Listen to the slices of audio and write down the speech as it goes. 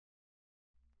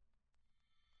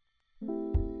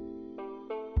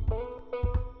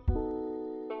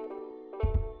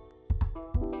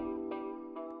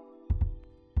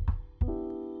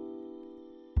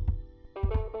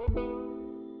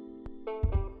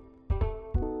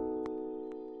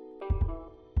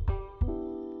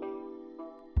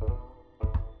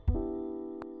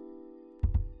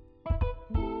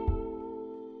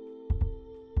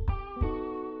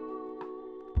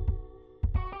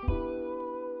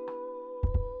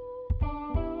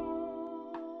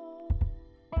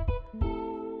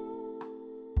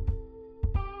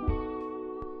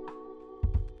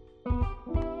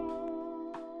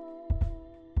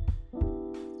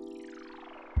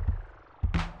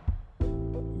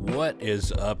What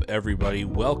is up, everybody?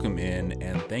 Welcome in,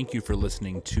 and thank you for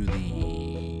listening to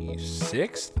the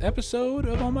 6th episode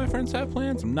of All My Friends Have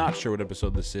Plans. I'm not sure what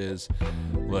episode this is.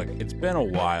 Look, it's been a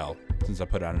while since I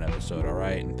put out an episode, all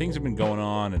right? And things have been going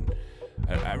on, and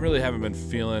I really haven't been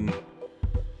feeling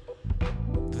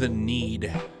the need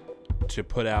to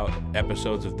put out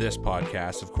episodes of this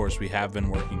podcast. Of course, we have been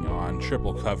working on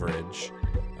triple coverage.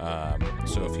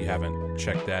 So if you haven't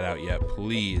checked that out yet,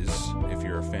 please, if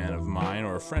you're a fan of mine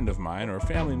or a friend of mine or a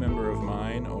family member of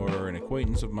mine or an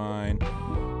acquaintance of mine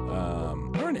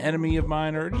or an enemy of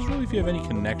mine, or just really if you have any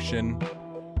connection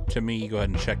to me, go ahead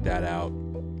and check that out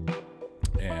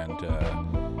and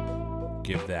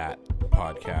give that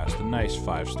podcast a nice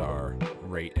 5-star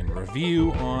rate and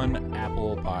review on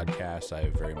Apple Podcasts. I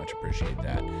very much appreciate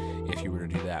that if you were to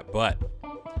do that. But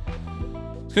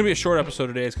it's going to be a short episode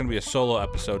today. It's going to be a solo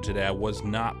episode today. I was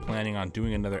not planning on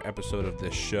doing another episode of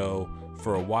this show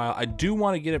for a while. I do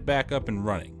want to get it back up and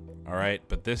running, all right?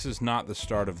 But this is not the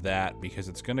start of that because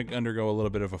it's going to undergo a little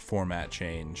bit of a format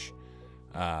change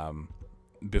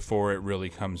before it really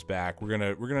comes back. We're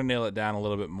gonna nail it down a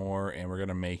little bit more, and we're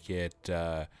gonna make it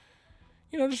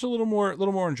just a little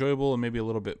more enjoyable and maybe a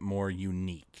little bit more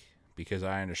unique, because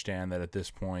I understand that at this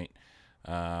point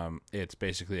it's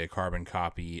basically a carbon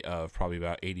copy of probably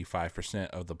about 85%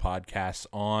 of the podcasts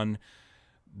on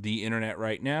the internet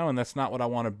right now, and that's not what I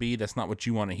want to be. That's not what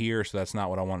you want to hear, so that's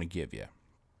not what I want to give you.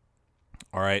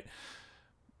 All right,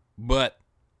 but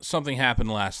something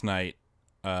happened last night,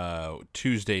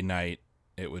 Tuesday night.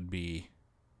 It would be,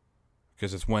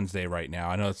 because it's Wednesday right now.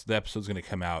 I know the episode's going to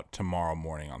come out tomorrow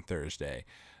morning on Thursday.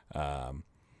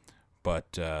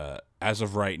 But as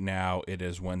of right now, it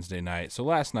is Wednesday night. So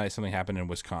last night, something happened in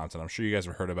Wisconsin. I'm sure you guys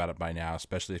have heard about it by now,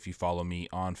 especially if you follow me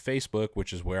on Facebook,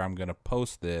 which is where I'm going to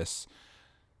post this.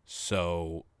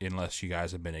 So unless you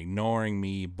guys have been ignoring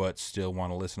me but still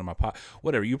want to listen to my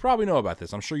whatever, you probably know about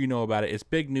this. I'm sure you know about it. It's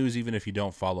big news even if you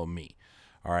don't follow me.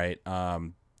 All right.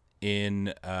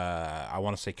 In I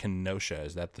want to say Kenosha.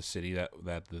 Is that the city that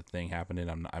the thing happened in?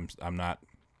 I'm not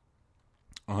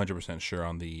 100% sure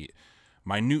on the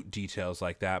minute details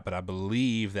like that, but I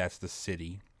believe that's the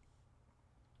city.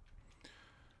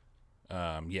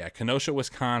 Kenosha,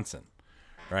 Wisconsin.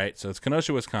 Right? So it's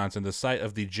Kenosha, Wisconsin, the site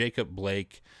of the Jacob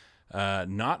Blake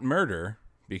not murder,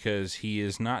 because he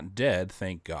is not dead,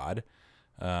 thank God.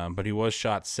 But he was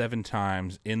shot 7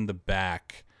 times in the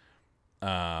back,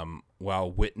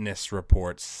 while witness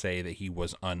reports say that he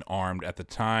was unarmed at the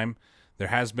time. There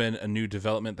has been a new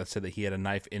development that said that he had a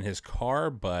knife in his car,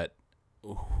 but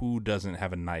who doesn't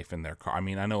have a knife in their car? I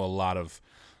mean, I know a lot of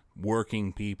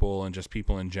working people and just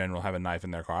people in general have a knife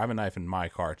in their car. I have a knife in my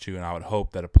car too, and I would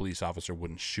hope that a police officer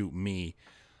wouldn't shoot me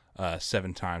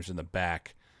 7 times in the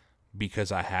back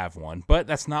because I have one. But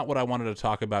that's not what I wanted to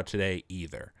talk about today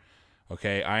either.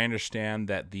 Okay, I understand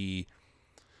that the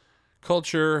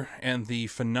culture and the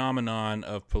phenomenon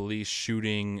of police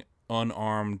shooting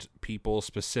unarmed people,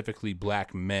 specifically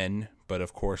black men, but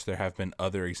of course there have been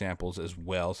other examples as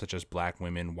well, such as black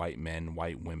women, white men,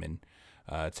 white women.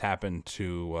 It's happened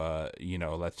to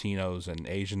Latinos and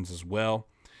Asians as well.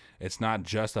 It's not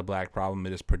just a black problem.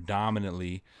 It is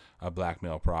predominantly a black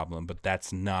male problem, but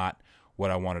that's not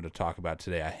what I wanted to talk about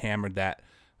today. I hammered that.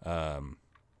 I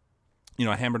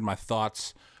hammered my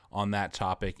thoughts on that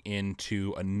topic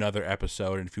into another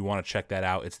episode, and if you want to check that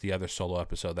out, it's the other solo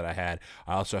episode that I had.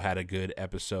 I also had a good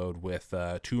episode with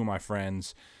 2 of my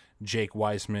friends, Jake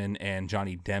Weisman and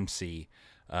Johnny Dempsey,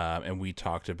 and we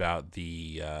talked about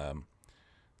the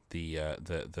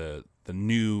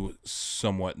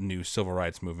somewhat new civil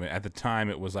rights movement. At the time,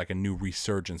 it was like a new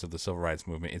resurgence of the civil rights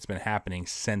movement. It's been happening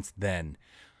since then.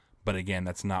 But again,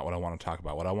 that's not what I want to talk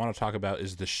about. What I want to talk about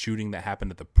is the shooting that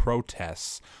happened at the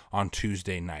protests on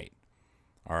Tuesday night.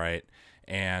 All right?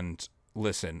 And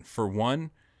listen, for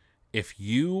one, if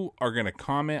you are going to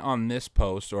comment on this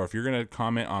post, or if you're going to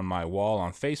comment on my wall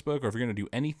on Facebook, or if you're going to do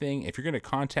anything, if you're going to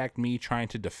contact me trying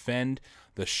to defend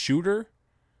the shooter,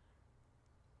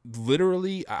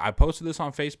 literally, I posted this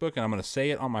on Facebook and I'm going to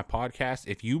say it on my podcast.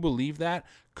 If you believe that,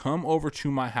 come over to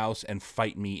my house and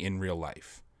fight me in real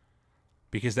life.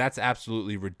 Because that's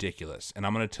absolutely ridiculous. And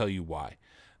I'm going to tell you why.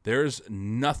 There's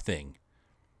nothing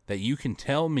that you can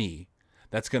tell me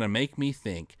that's going to make me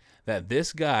think that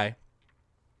this guy,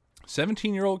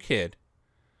 17-year-old kid,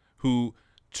 who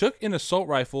took an assault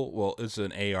rifle, well, it's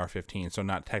an AR-15, so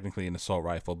not technically an assault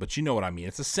rifle, but you know what I mean.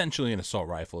 It's essentially an assault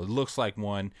rifle. It looks like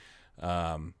one.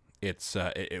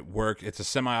 It worked. It's a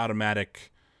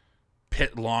semi-automatic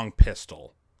long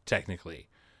pistol, technically.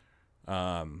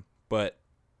 But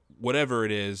whatever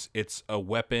it is, it's a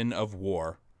weapon of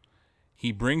war.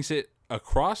 He brings it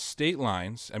across state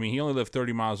lines. I mean, he only lived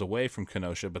 30 miles away from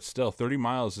Kenosha, but still 30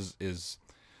 miles is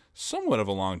somewhat of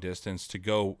a long distance to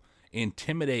go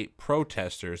intimidate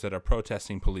protesters that are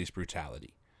protesting police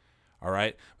brutality. All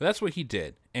right? But that's what he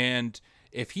did. And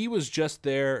if he was just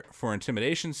there for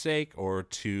intimidation's sake or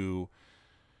to,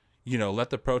 let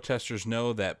the protesters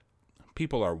know that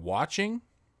people are watching,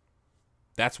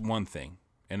 that's one thing.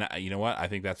 And you know what? I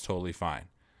think that's totally fine.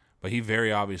 But he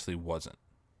very obviously wasn't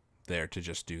there to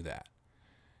just do that.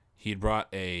 He had brought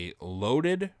a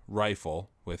loaded rifle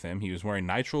with him. He was wearing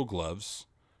nitrile gloves,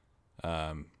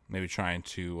 maybe trying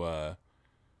to,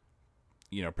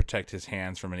 protect his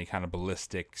hands from any kind of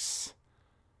ballistics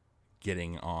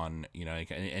getting on,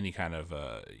 any kind of,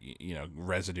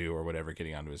 residue or whatever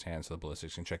getting onto his hands, so the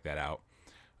ballistics can check that out.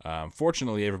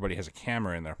 Fortunately, everybody has a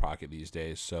camera in their pocket these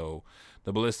days, so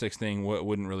the ballistics thing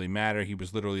wouldn't really matter. He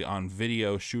was literally on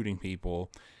video shooting people,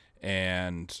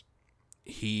 and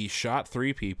he shot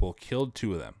 3 people, killed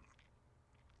 2 of them.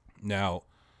 Now,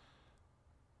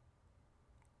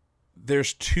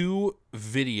 there's 2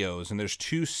 videos and there's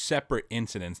 2 separate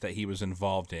incidents that he was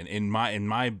involved in. In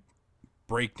my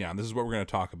breakdown, this is what we're going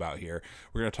to talk about here.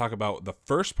 We're going to talk about the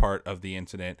first part of the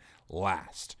incident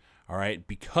last, all right?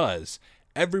 Because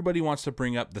everybody wants to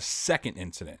bring up the second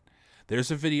incident.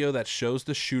 There's a video that shows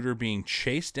the shooter being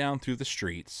chased down through the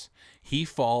streets. He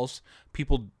falls.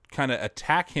 People kind of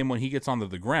attack him when he gets onto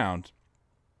the ground,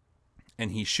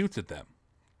 and he shoots at them.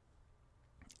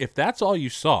 If that's all you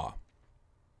saw,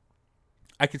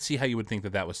 I could see how you would think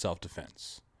that was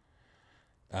self-defense.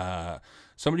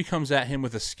 Somebody comes at him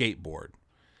with a skateboard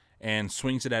and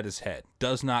swings it at his head.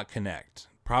 Does not connect.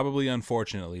 Probably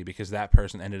unfortunately, because that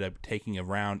person ended up taking a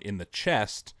round in the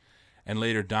chest and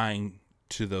later dying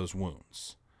to those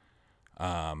wounds.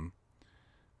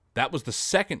 That was the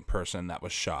second person that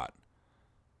was shot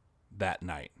that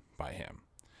night by him.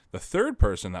 The third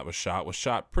person that was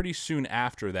shot pretty soon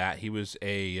after that. He was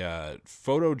a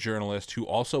photojournalist who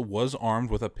also was armed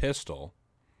with a pistol.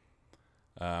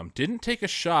 Didn't take a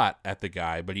shot at the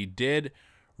guy, but he did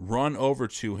run over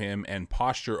to him and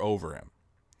posture over him.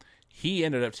 He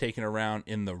ended up taking a round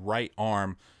in the right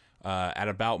arm at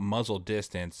about muzzle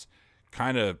distance,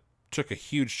 kind of took a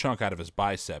huge chunk out of his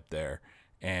bicep there,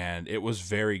 and it was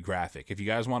very graphic. If you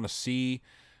guys want to see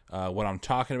what I'm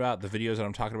talking about, the videos that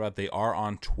I'm talking about, they are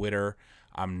on Twitter.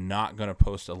 I'm not going to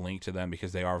post a link to them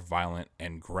because they are violent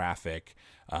and graphic,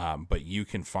 but you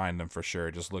can find them for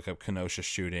sure. Just look up Kenosha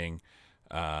shooting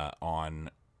on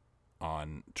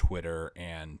Twitter,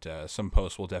 and some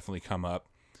posts will definitely come up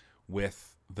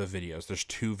with the videos. There's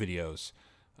 2 videos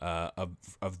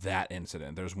of that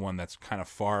incident. There's one that's kind of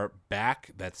far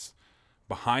back, that's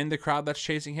behind the crowd that's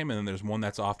chasing him, and then there's one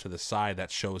that's off to the side that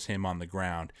shows him on the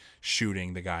ground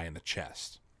shooting the guy in the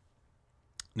chest.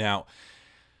 Now,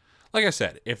 like I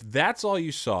said, if that's all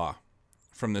you saw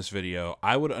from this video,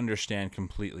 I would understand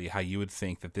completely how you would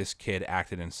think that this kid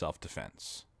acted in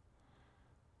self-defense.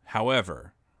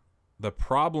 However, the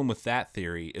problem with that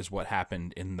theory is what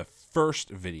happened in the first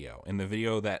video, in the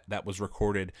video that was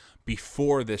recorded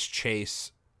before this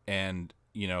chase and,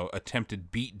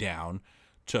 attempted beatdown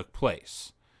took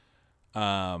place.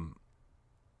 In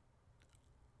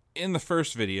the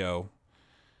first video,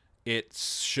 it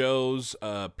shows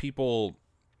people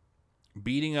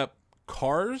beating up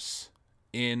cars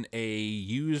in a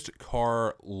used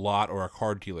car lot or a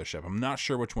car dealership. I'm not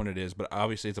sure which one it is, but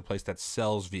obviously it's a place that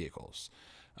sells vehicles.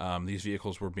 These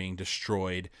vehicles were being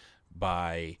destroyed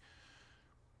by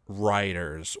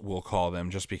rioters, we'll call them,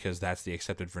 just because that's the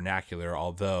accepted vernacular,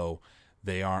 although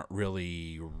they aren't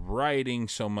really rioting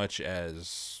so much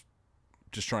as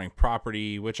destroying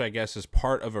property, which I guess is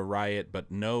part of a riot,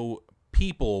 but no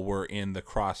people were in the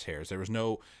crosshairs. There was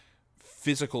no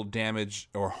physical damage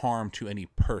or harm to any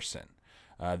person.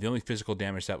 The only physical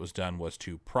damage that was done was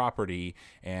to property,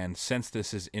 and since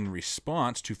this is in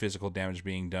response to physical damage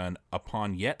being done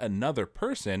upon yet another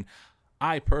person,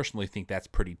 I personally think that's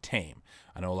pretty tame.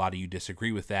 I know a lot of you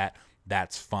disagree with that.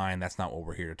 That's fine. That's not what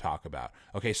we're here to talk about.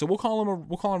 Okay, so we'll call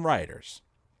them rioters.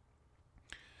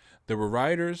 There were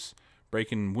rioters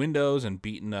breaking windows and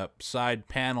beating up side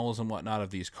panels and whatnot of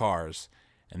these cars,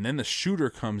 and then the shooter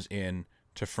comes in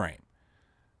to frame.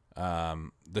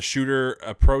 The shooter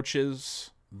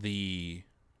approaches the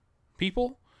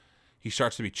people. He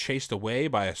starts to be chased away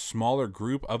by a smaller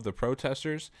group of the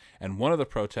protesters, and one of the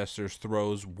protesters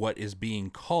throws what is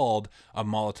being called a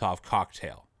Molotov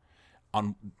cocktail.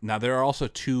 Now, there are also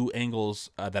 2 angles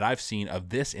that I've seen of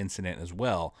this incident as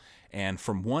well, and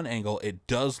from one angle, it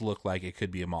does look like it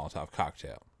could be a Molotov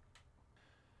cocktail.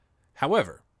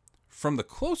 However, from the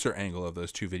closer angle of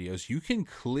those two videos, you can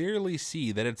clearly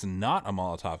see that it's not a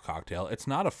Molotov cocktail. It's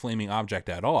not a flaming object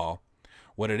at all.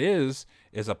 What it is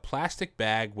a plastic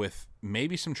bag with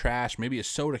maybe some trash, maybe a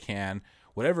soda can,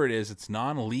 whatever it is. It's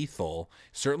non-lethal,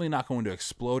 certainly not going to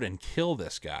explode and kill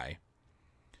this guy.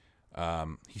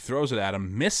 He throws it at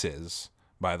him, misses,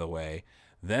 by the way.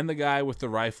 Then the guy with the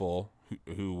rifle,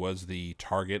 who was the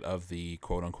target of the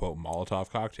quote-unquote Molotov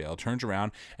cocktail, turns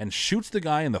around and shoots the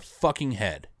guy in the fucking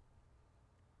head.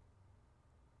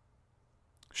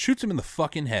 Shoots him in the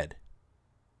fucking head.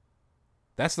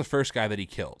 That's the first guy that he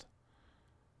killed.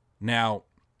 Now,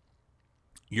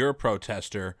 you're a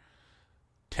protester.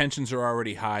 Tensions are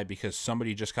already high because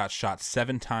somebody just got shot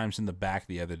 7 times in the back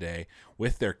the other day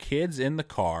with their kids in the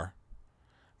car,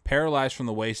 paralyzed from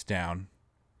the waist down,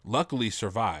 luckily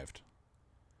survived,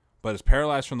 but is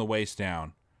paralyzed from the waist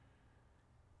down,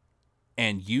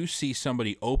 and you see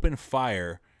somebody open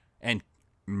fire and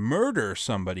murder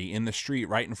somebody in the street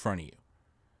right in front of you.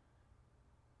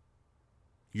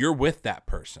 You're with that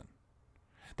person.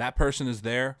 That person is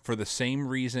there for the same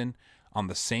reason, on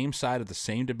the same side of the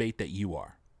same debate that you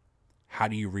are. How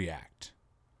do you react?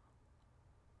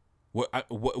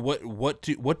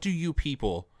 What do you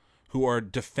people who are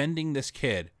defending this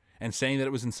kid and saying that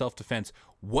it was in self-defense,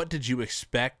 what did you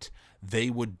expect they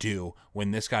would do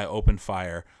when this guy opened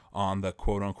fire on the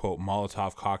quote-unquote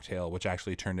Molotov cocktail, which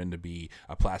actually turned into be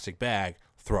a plastic bag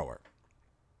thrower?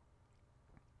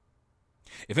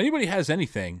 If anybody has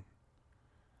anything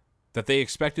that they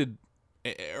expected,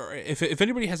 or if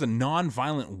anybody has a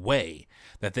non-violent way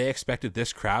that they expected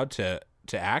this crowd to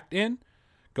act in,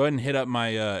 go ahead and hit up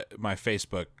my my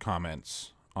Facebook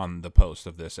comments on the post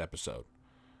of this episode.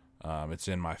 It's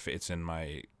in my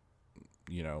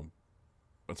you know,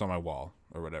 it's on my wall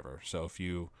or whatever. So if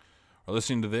you are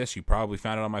listening to this, you probably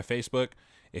found it on my Facebook.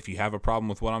 If you have a problem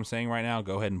with what I'm saying right now,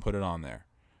 go ahead and put it on there.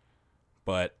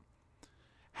 But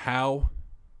how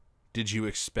did you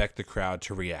expect the crowd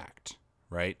to react,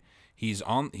 right?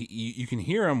 You can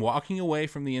hear him walking away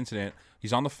from the incident.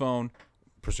 He's on the phone,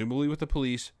 presumably with the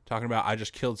police, talking about, I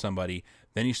just killed somebody.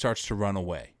 Then he starts to run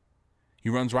away. He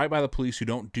runs right by the police who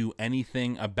don't do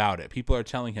anything about it. People are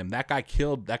telling him, that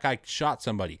guy shot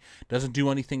somebody, doesn't do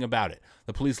anything about it.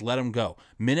 The police let him go.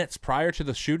 Minutes prior to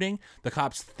the shooting, the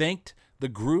cops thanked the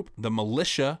group, the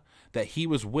militia that he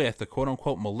was with, the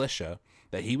quote-unquote militia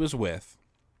that he was with,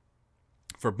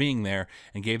 for being there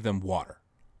and gave them water.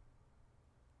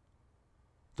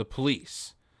 The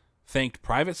police thanked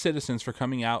private citizens for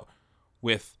coming out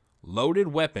with loaded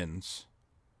weapons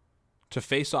to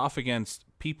face off against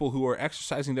people who are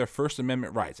exercising their First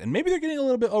Amendment rights. And maybe they're getting a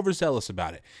little bit overzealous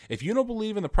about it. If you don't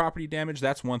believe in the property damage,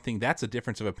 that's one thing. That's a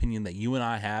difference of opinion that you and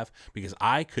I have, because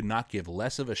I could not give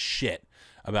less of a shit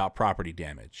about property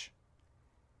damage.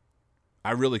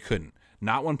 I really couldn't.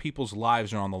 Not when people's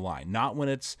lives are on the line. Not when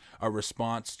it's a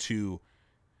response to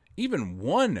even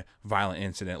one violent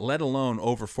incident, let alone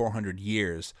over 400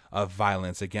 years of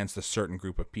violence against a certain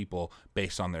group of people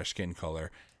based on their skin color,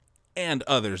 and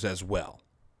others as well.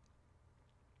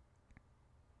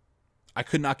 I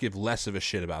could not give less of a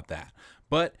shit about that.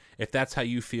 But if that's how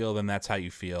you feel, then that's how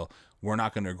you feel. We're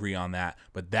not going to agree on that,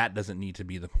 but that doesn't need to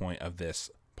be the point of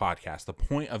this podcast. The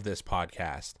point of this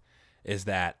podcast is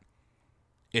that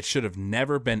it should have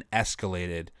never been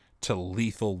escalated to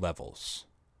lethal levels.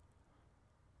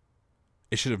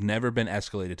 It should have never been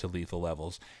escalated to lethal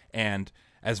levels. And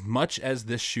as much as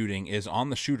this shooting is on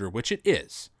the shooter, which it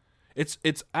is, it's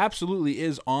absolutely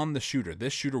is on the shooter.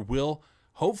 This shooter will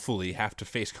hopefully have to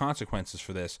face consequences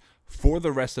for this for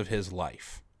the rest of his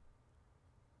life.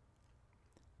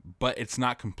 But it's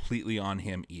not completely on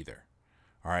him either.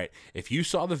 All right. If you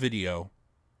saw the video,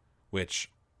 which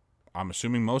I'm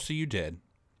assuming most of you did,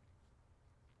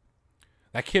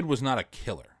 that kid was not a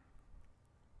killer.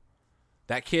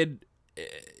 That kid,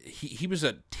 he was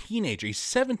a teenager. He's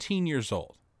 17 years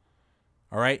old.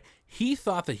 All right? He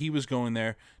thought that he was going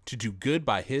there to do good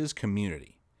by his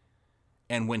community.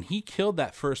 And when he killed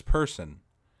that first person,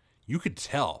 you could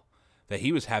tell that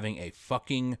he was having a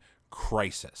fucking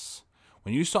crisis.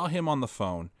 When you saw him on the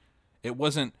phone, it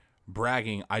wasn't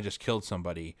bragging, I just killed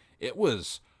somebody. It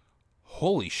was,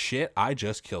 holy shit, I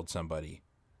just killed somebody.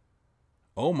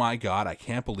 Oh my God, I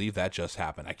can't believe that just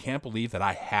happened. I can't believe that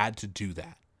I had to do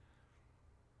that.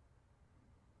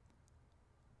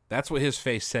 That's what his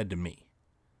face said to me.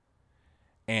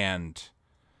 And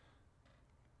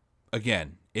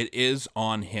again, it is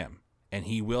on him, and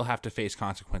he will have to face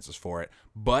consequences for it.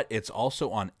 But it's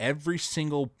also on every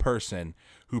single person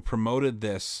who promoted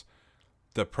this.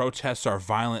 The protests are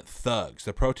violent thugs.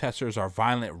 The protesters are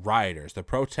violent rioters. The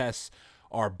protests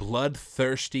are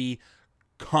bloodthirsty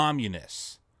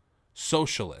communists,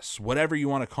 socialists, whatever you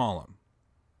want to call them.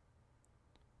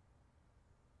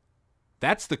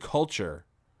 That's the culture,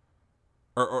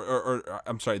 or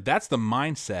I'm sorry, that's the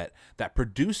mindset that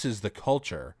produces the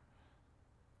culture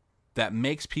that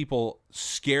makes people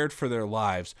scared for their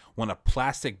lives when a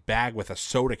plastic bag with a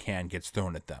soda can gets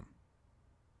thrown at them.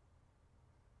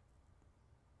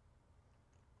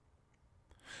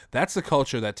 That's the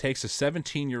culture that takes a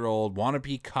 17-year-old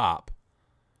wannabe cop.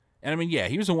 And I mean, yeah,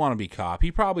 he was a wannabe cop.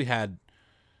 He probably had,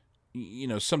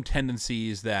 some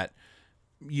tendencies that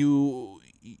you,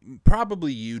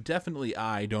 definitely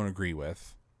I don't agree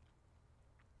with.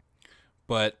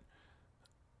 But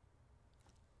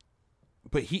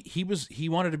he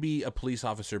wanted to be a police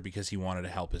officer because he wanted to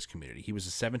help his community. He was a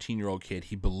 17-year-old kid.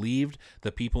 He believed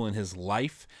the people in his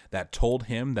life that told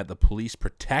him that the police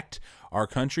protect our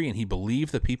country, and he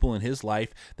believed the people in his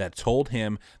life that told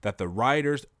him that the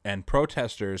rioters and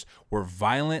protesters were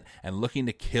violent and looking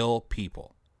to kill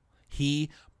people. He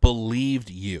believed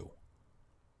you.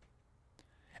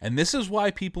 And this is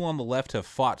why people on the left have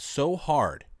fought so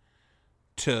hard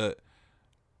to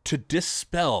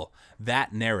dispel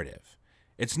that narrative.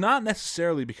 It's not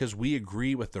necessarily because we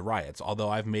agree with the riots, although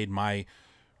I've made my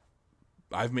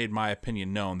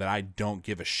opinion known that I don't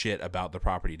give a shit about the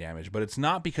property damage. But it's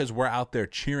not because we're out there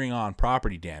cheering on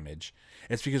property damage.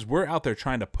 It's because we're out there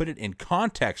trying to put it in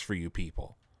context for you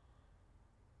people.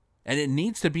 And it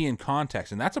needs to be in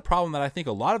context. And that's a problem that I think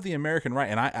a lot of the American right,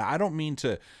 and I don't mean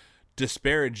to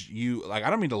disparage you, like I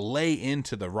don't mean to lay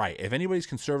into the right. If anybody's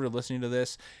conservative listening to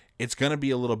this, it's going to be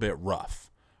a little bit rough.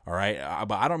 All right.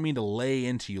 But I don't mean to lay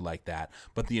into you like that.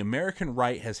 But the American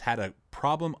right has had a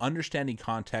problem understanding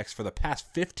context for the past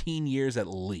 15 years at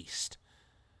least.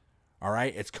 All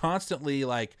right. It's constantly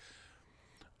like,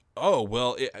 oh,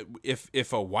 well,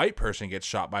 if a white person gets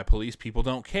shot by police, people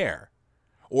don't care.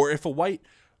 Or if a white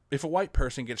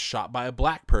person gets shot by a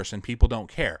black person, people don't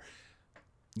care.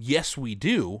 Yes, we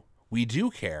do. We do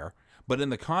care. But in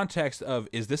the context of,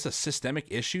 is this a systemic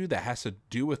issue that has to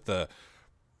do with the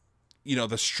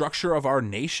structure of our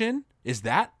nation? Is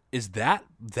that?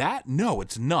 No,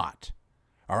 it's not.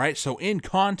 All right. So in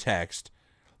context,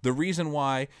 the reason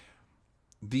why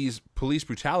police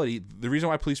brutality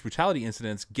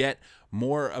incidents get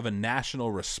more of a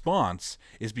national response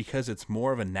is because it's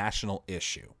more of a national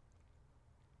issue.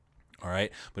 All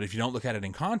right. But if you don't look at it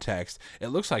in context, it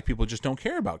looks like people just don't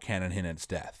care about Cannon Hinnett's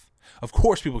death. Of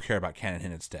course people care about Cannon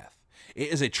Hinnett's death. It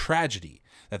is a tragedy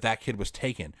that kid was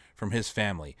taken from his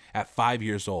family at 5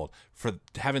 years old for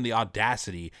having the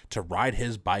audacity to ride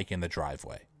his bike in the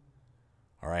driveway.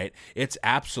 All right. It's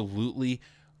absolutely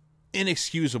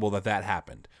inexcusable that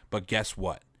happened. But guess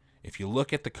what? If you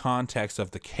look at the context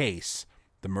of the case,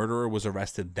 the murderer was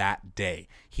arrested that day.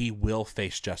 He will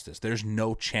face justice. There's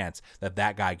no chance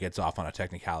that guy gets off on a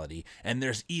technicality. And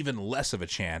there's even less of a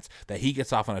chance that he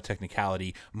gets off on a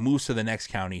technicality, moves to the next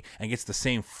county, and gets the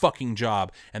same fucking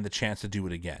job and the chance to do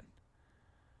it again.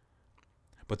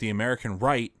 But the American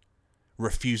right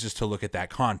refuses to look at that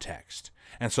context.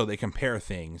 And so they compare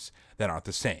things that aren't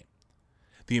the same.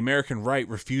 The American right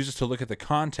refuses to look at the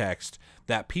context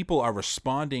that people are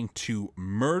responding to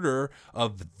murder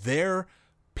of their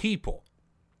people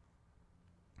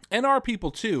and our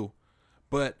people too.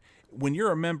 But when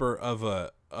you're a member of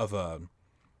a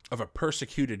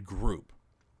persecuted group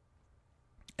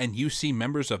and you see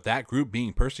members of that group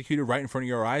being persecuted right in front of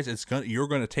your eyes, you're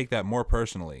going to take that more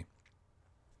personally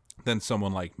than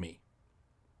someone like me.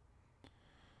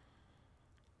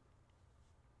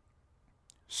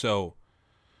 So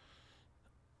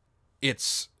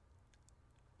it's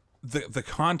the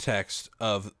context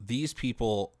of these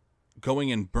people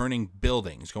going and burning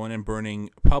buildings, going and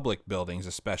burning public buildings,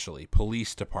 especially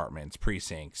police departments,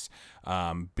 precincts,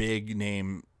 big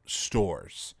name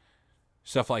stores,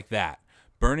 stuff like that.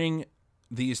 Burning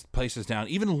these places down,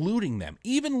 even looting them.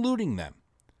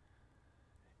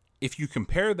 If you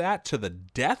compare that to the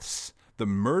deaths, the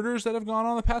murders that have gone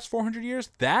on the past 400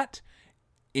 years, that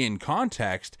in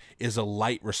context is a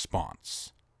light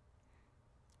response.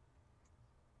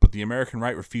 But the American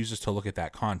right refuses to look at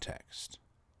that context.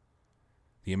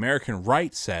 The American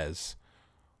right says,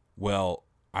 well,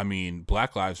 I mean,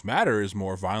 Black Lives Matter is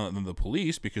more violent than the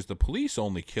police because the police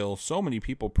only kill so many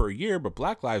people per year, but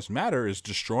Black Lives Matter is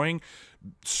destroying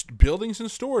buildings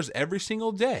and stores every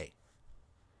single day.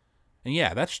 And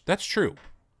yeah, that's true.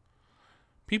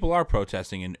 People are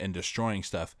protesting and destroying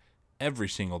stuff every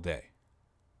single day.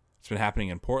 It's been happening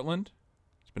in Portland.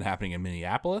 It's been happening in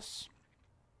Minneapolis.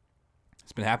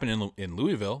 It's been happening in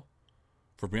Louisville.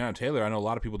 For Breonna Taylor, I know a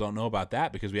lot of people don't know about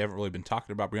that because we haven't really been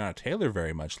talking about Breonna Taylor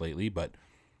very much lately, but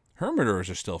her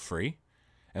murderers are still free.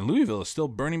 And Louisville is still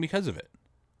burning because of it.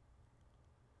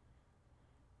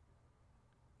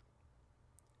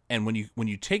 And when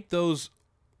you take those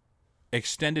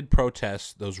extended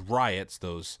protests, those riots,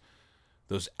 those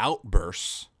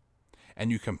outbursts,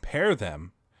 and you compare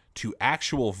them to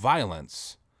actual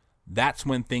violence, that's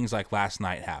when things like last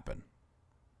night happen.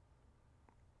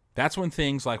 That's when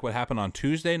things like what happened on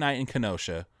Tuesday night in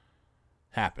Kenosha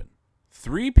happen.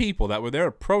 3 people that were there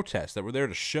to protest, that were there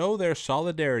to show their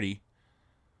solidarity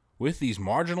with these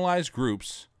marginalized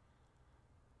groups,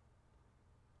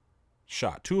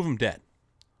 shot. 2 of them dead.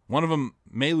 One of them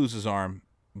may lose his arm,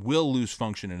 will lose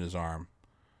function in his arm,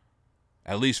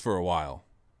 at least for a while.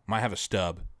 Might have a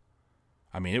stub.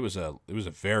 I mean, it was a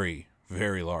very,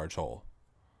 very large hole.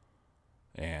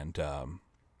 And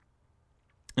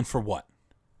for what?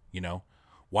 You know,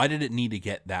 why did it need to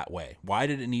get that way? Why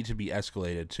did it need to be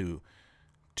escalated to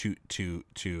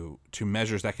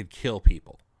measures that could kill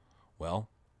people? Well,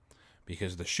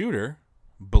 because the shooter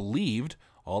believed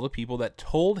all the people that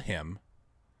told him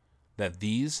that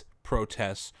these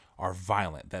protests are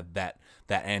violent, that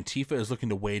Antifa is looking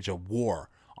to wage a war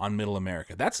on Middle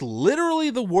America. That's literally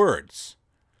the words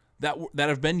that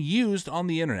have been used on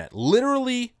the internet.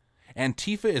 Literally,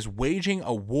 Antifa is waging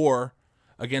a war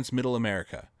against Middle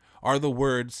America are the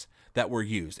words that were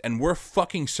used. And we're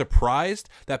fucking surprised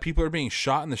that people are being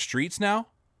shot in the streets now?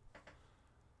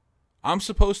 I'm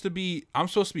supposed to be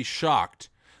shocked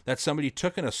that somebody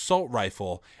took an assault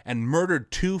rifle and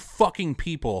murdered 2 fucking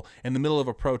people in the middle of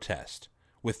a protest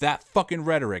with that fucking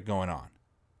rhetoric going on.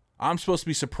 I'm supposed to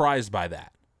be surprised by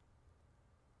that.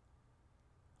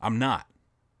 I'm not.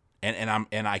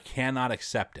 And I cannot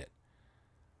accept it.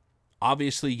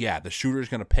 Obviously, yeah, the shooter's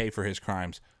going to pay for his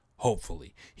crimes.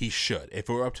 Hopefully. He should. If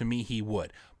it were up to me, he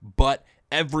would. But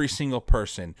every single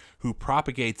person who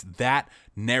propagates that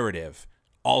narrative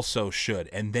also should,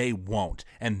 and they won't.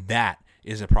 And that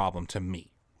is a problem to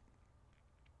me.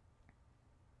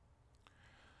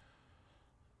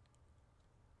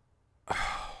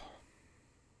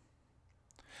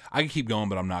 I could keep going,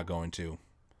 but I'm not going to.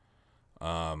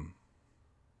 I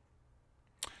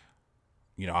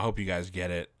hope you guys get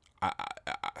it.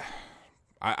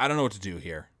 I don't know what to do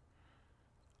here.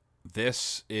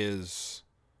 This is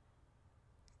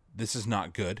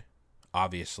not good,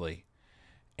 obviously.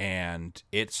 And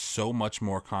it's so much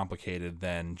more complicated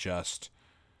than just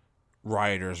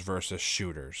rioters versus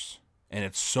shooters. And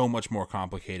it's so much more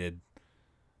complicated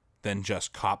than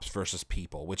just cops versus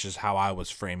people, which is how I was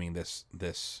framing this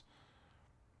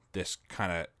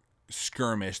kind of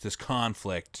skirmish, this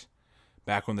conflict,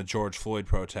 back when the George Floyd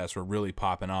protests were really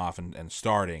popping off and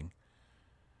starting.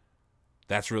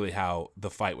 That's really how the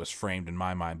fight was framed in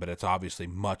my mind, but it's obviously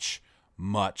much,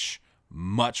 much,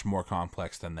 much more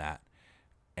complex than that.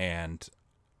 And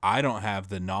I don't have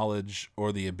the knowledge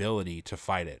or the ability to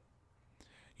fight it.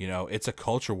 You know, it's a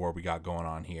culture war we got going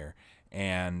on here.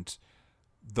 And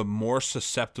the more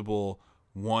susceptible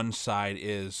one side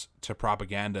is to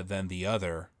propaganda than the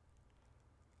other,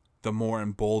 the more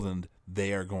emboldened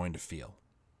they are going to feel.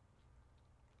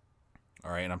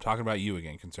 All right, and I'm talking about you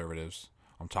again, conservatives.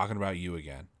 I'm talking about you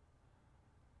again.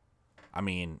 I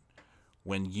mean,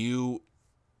 when you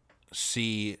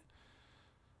see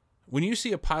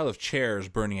a pile of chairs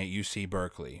burning at UC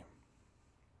Berkeley,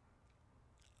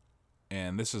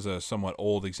 and this is a somewhat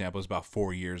old example, it's about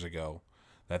 4 years ago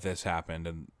that this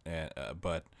happened,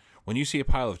 but when you see a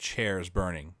pile of chairs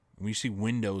burning, when you see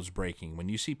windows breaking, when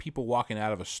you see people walking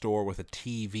out of a store with a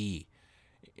TV,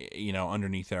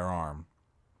 underneath their arm,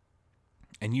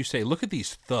 and you say, look at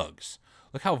these thugs,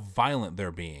 look how violent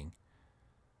they're being,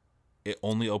 it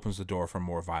only opens the door for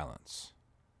more violence.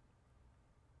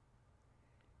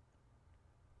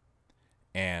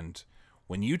 And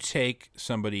when you take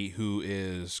somebody who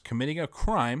is committing a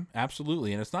crime,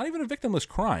 absolutely, and it's not even a victimless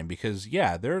crime because,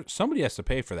 yeah, somebody has to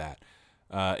pay for that.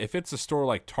 If it's a store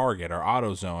like Target or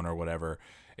AutoZone or whatever,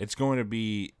 it's going to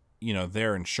be,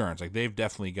 their insurance. Like, they've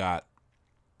definitely got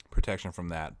protection from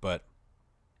that. But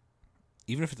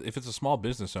even if it's a small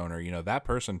business owner, that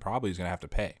person probably is going to have to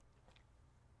pay.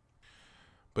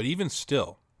 But even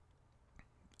still,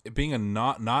 it being a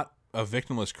not a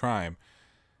victimless crime,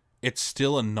 it's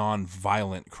still a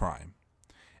non-violent crime.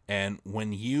 And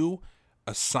when you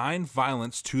assign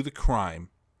violence to the crime,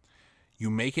 you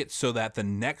make it so that the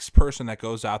next person that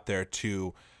goes out there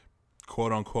to,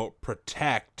 quote unquote,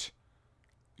 protect,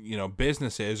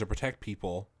 businesses or protect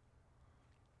people,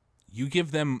 you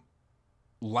give them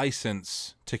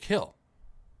license to kill.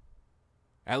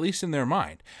 At least in their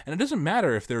mind. And it doesn't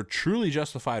matter if they're truly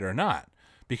justified or not,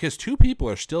 because 2 people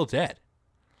are still dead.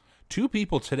 2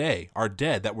 people today are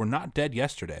dead that were not dead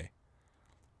yesterday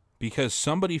because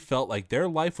somebody felt like their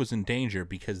life was in danger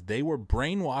because they were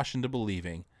brainwashed into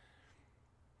believing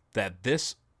that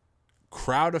this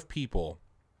crowd of people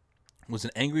was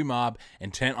an angry mob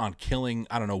intent on killing,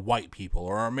 I don't know, white people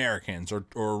or Americans or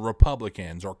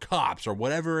Republicans or cops or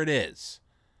whatever it is.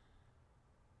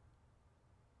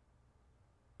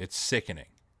 It's sickening.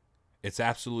 It's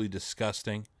absolutely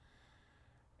disgusting.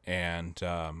 And,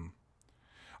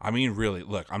 I mean, really,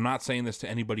 look, I'm not saying this to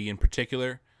anybody in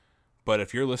particular, but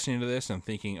if you're listening to this and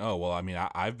thinking, oh, well, I mean,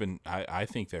 I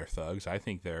think they're thugs, I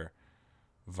think they're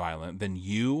violent, then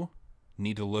you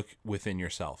need to look within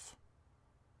yourself.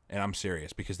 And I'm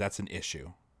serious, because that's an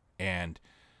issue. And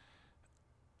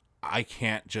I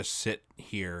can't just sit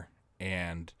here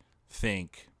and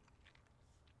think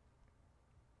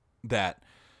that,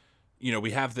 you know,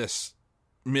 we have this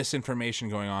misinformation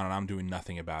going on and I'm doing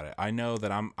nothing about it. I know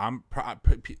that I'm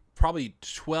probably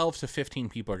 12 to 15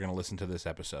 people are going to listen to this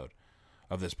episode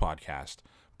of this podcast,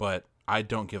 but I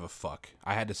don't give a fuck.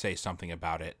 I had to say something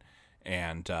about it.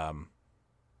 And,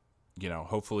 you know,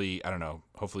 hopefully, I don't know,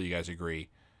 hopefully you guys agree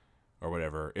or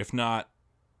whatever. If not,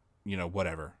 you know,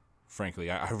 whatever. Frankly,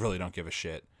 I really don't give a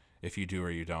shit if you do or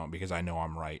you don't, because I know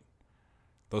I'm right.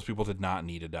 Those people did not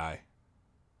need to die.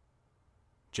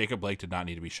 Jacob Blake did not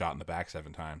need to be shot in the back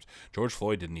 7 times. George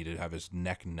Floyd didn't need to have his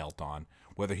neck knelt on,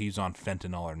 whether he's on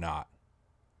fentanyl or not.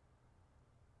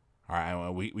 All right,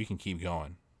 we can keep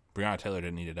going. Breonna Taylor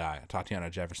didn't need to die. Tatiana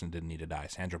Jefferson didn't need to die.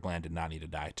 Sandra Bland did not need to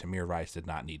die. Tamir Rice did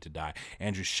not need to die.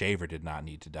 Andrew Shaver did not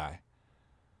need to die.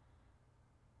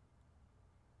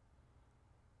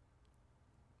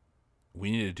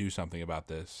 We need to do something about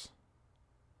this.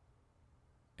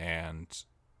 And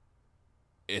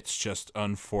it's just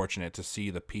unfortunate to see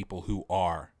the people who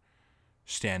are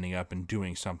standing up and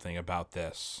doing something about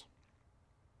this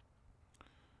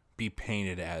be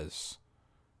painted as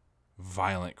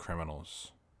violent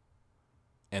criminals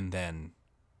and then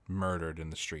murdered in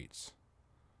the streets.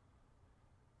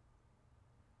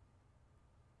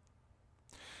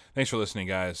 Thanks for listening,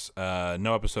 guys.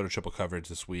 No episode of Triple Coverage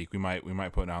this week. We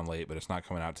might put it on late, but it's not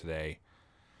coming out today.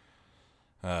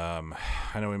 I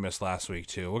know we missed last week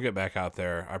too. We'll get back out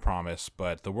there, I promise.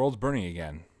 But the world's burning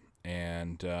again,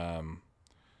 and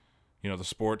you know, the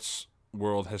sports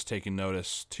world has taken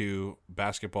notice too.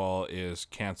 Basketball is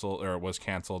canceled, or was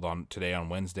canceled on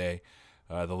Wednesday.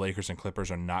 The Lakers and Clippers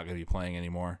are not going to be playing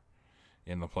anymore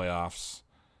in the playoffs.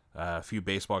 A few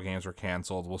baseball games were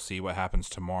canceled. We'll see what happens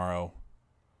tomorrow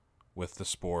with the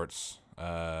sports.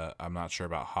 I'm not sure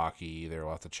about hockey either.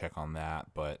 We'll have to check on that.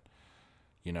 But,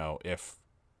 you know, if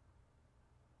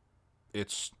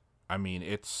it's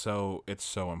so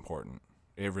important.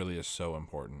 It really is so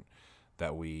important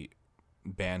that we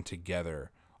band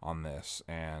together on this.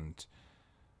 And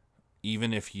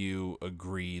even if you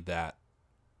agree that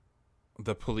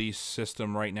the police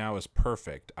system right now is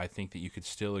perfect, I think that you could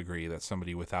still agree that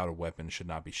somebody without a weapon should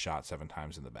not be shot 7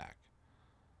 times in the back.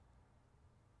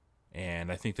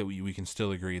 And I think that we can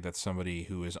still agree that somebody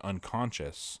who is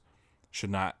unconscious should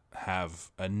not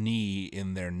have a knee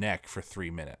in their neck for 3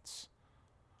 minutes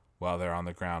while they're on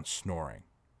the ground snoring.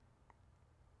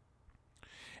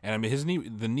 And I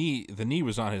mean, the knee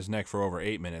was on his neck for over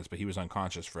 8 minutes, but he was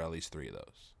unconscious for at least 3 of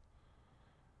those.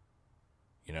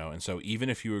 You know, and so even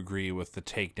if you agree with the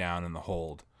takedown and the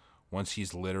hold, once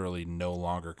he's literally no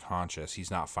longer conscious,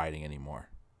 he's not fighting anymore.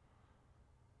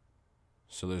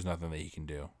 So there's nothing that he can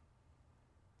do.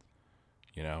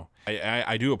 You know,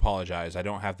 I do apologize. I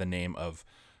don't have the name of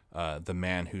the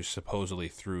man who supposedly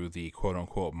threw the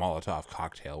quote-unquote Molotov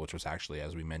cocktail, which was actually,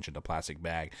 as we mentioned, a plastic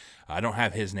bag. I don't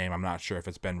have his name. I'm not sure if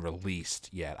it's been released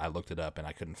yet. I looked it up and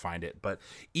I couldn't find it. But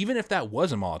even if that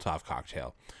was a Molotov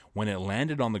cocktail, when it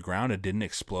landed on the ground, it didn't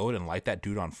explode and light that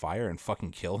dude on fire and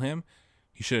fucking kill him,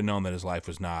 he should have known that his life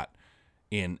was not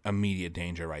in immediate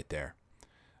danger right there.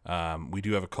 We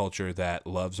do have a culture that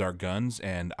loves our guns,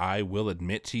 and I will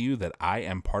admit to you that I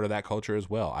am part of that culture as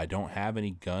well. I don't have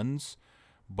any guns,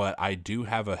 but I do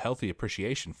have a healthy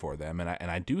appreciation for them, and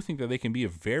I do think that they can be a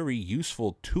very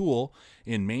useful tool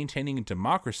in maintaining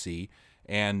democracy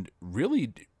and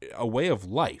really a way of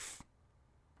life.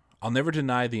 I'll never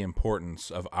deny the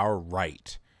importance of our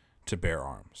right to bear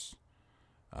arms.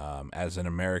 As an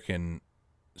American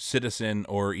citizen,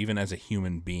 or even as a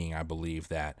human being, I believe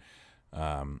that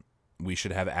we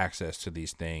should have access to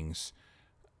these things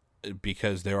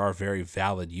because there are very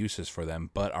valid uses for them,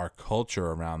 but our culture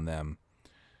around them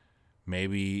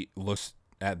maybe looks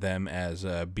at them as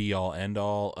a be-all,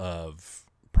 end-all of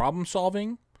problem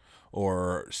solving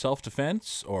or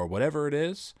self-defense or whatever it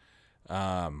is.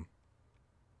 That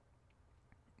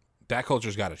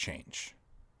culture's got to change.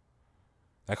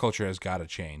 That culture has got to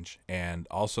change. And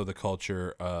also the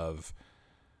culture of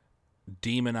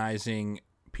demonizing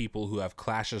people who have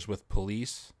clashes with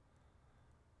police.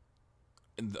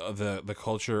 The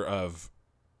culture of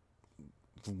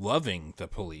loving the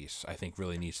police, I think,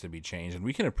 really needs to be changed. And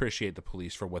we can appreciate the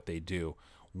police for what they do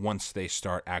once they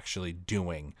start actually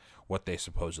doing what they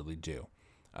supposedly do.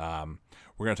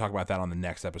 We're going to talk about that on the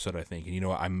next episode, I think. And you know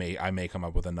what? I may come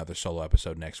up with another solo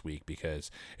episode next week because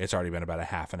it's already been about a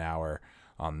half an hour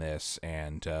on this,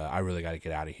 and I really got to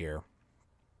get out of here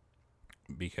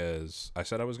because I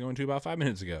said I was going to about 5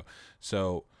 minutes ago.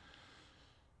 So,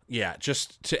 yeah,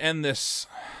 just to end this,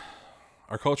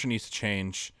 our culture needs to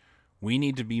change. We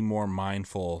need to be more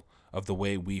mindful of the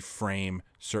way we frame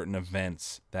certain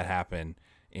events that happen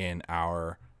in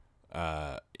our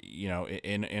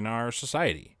in our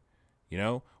society.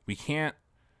 We can't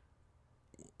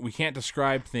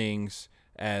describe things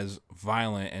as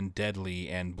violent and deadly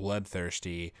and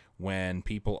bloodthirsty when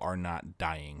people are not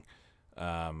dying.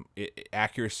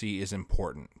 Accuracy is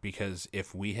important, because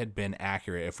if we had been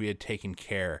accurate, if we had taken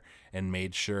care and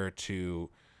made sure to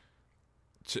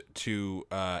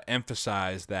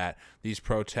emphasize that these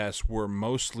protests were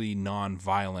mostly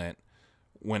non-violent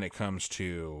when it comes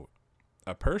to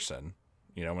a person,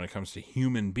 when it comes to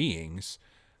human beings,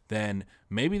 then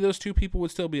maybe those two people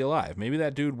would still be alive. Maybe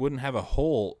that dude wouldn't have a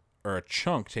hole or a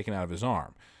chunk taken out of his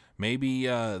arm. Maybe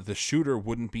the shooter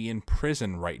wouldn't be in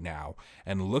prison right now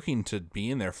and looking to be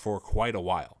in there for quite a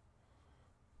while.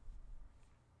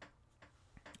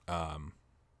 And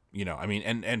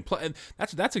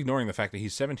that's ignoring the fact that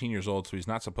he's 17 years old, so he's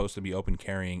not supposed to be open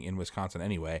carrying in Wisconsin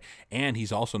anyway, and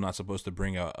he's also not supposed to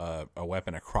bring a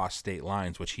weapon across state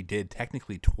lines, which he did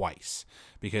technically twice,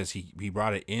 because he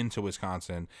brought it into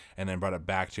Wisconsin and then brought it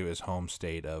back to his home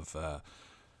state of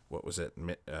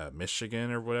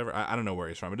Michigan or whatever. I don't know where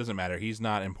he's from. It doesn't matter. He's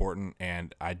not important,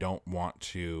 and I don't want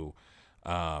to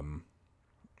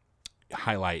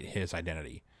highlight his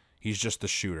identity. He's just the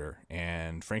shooter,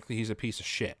 and frankly, he's a piece of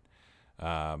shit.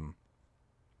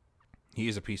 He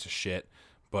is a piece of shit,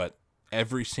 but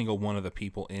every single one of the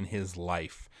people in his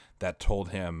life that told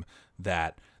him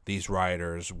that these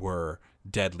rioters were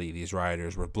deadly, these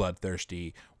rioters were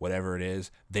bloodthirsty, whatever it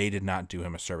is, they did not do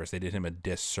him a service. They did him a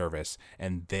disservice,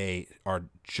 and they are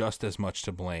just as much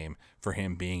to blame for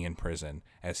him being in prison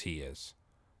as he is.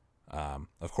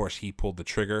 Of course, he pulled the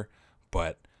trigger,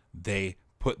 but they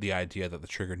put the idea that the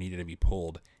trigger needed to be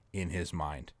pulled in his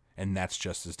mind, and that's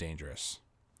just as dangerous.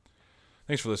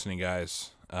 Thanks for listening, guys.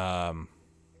 I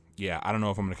don't know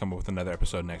if I'm going to come up with another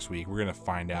episode next week. We're going to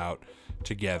find out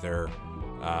together.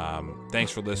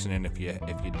 Thanks for listening. If you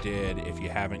did, if you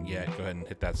haven't yet, go ahead and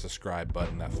hit that subscribe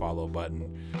button, that follow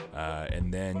button,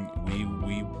 and then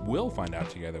we will find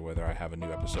out together whether I have a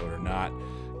new episode or not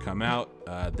come out.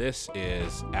 This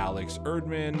is Alex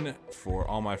Erdman for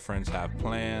All My Friends Have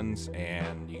Plans,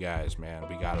 and you guys, man,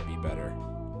 we gotta be better.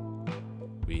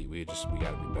 We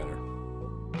gotta be better.